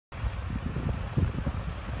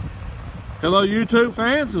Hello YouTube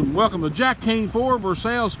fans, and welcome to Jack King Ford,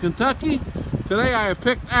 Versailles, Kentucky. Today I have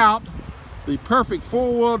picked out the perfect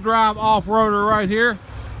four-wheel drive off-roader right here.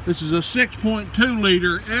 This is a 6.2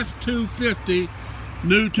 liter F-250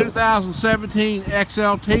 new 2017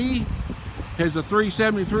 XLT. Has a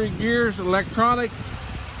 373 gears, electronic,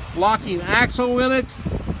 locking axle in it.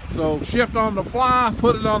 So shift on the fly,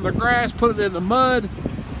 put it on the grass, put it in the mud.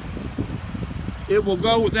 It will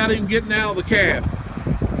go without even getting out of the cab.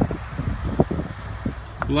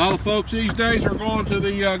 A lot of folks these days are going to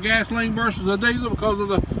the gasoline versus the diesel because of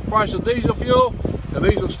the price of diesel fuel, and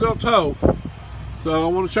these will still tow. So I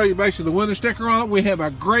want to show you basically the winter sticker on it. We have a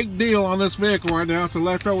great deal on this vehicle right now. It's a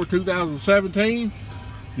leftover 2017.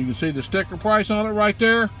 You can see the sticker price on it right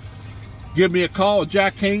there. Give me a call at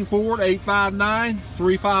Jack King Ford,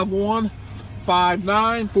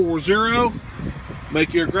 859-351-5940.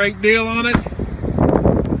 Make you a great deal on it.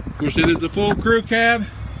 Of course, it is the full crew cab.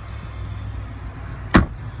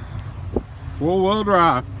 Four-wheel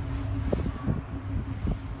drive.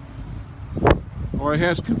 Or it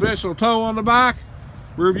has conventional tow on the back,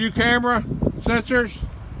 rear view camera, sensors,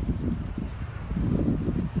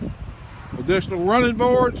 additional running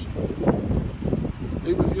boards.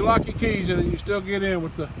 Even if you lock your keys in it, you still get in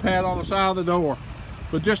with the pad on the side of the door.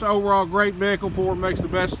 But just overall great vehicle. Ford makes the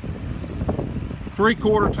best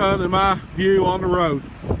 3/4 ton in my view on the road.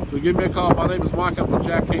 So give me a call. My name is Mike. I'm with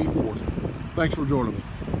Jack King Ford. Thanks for joining me.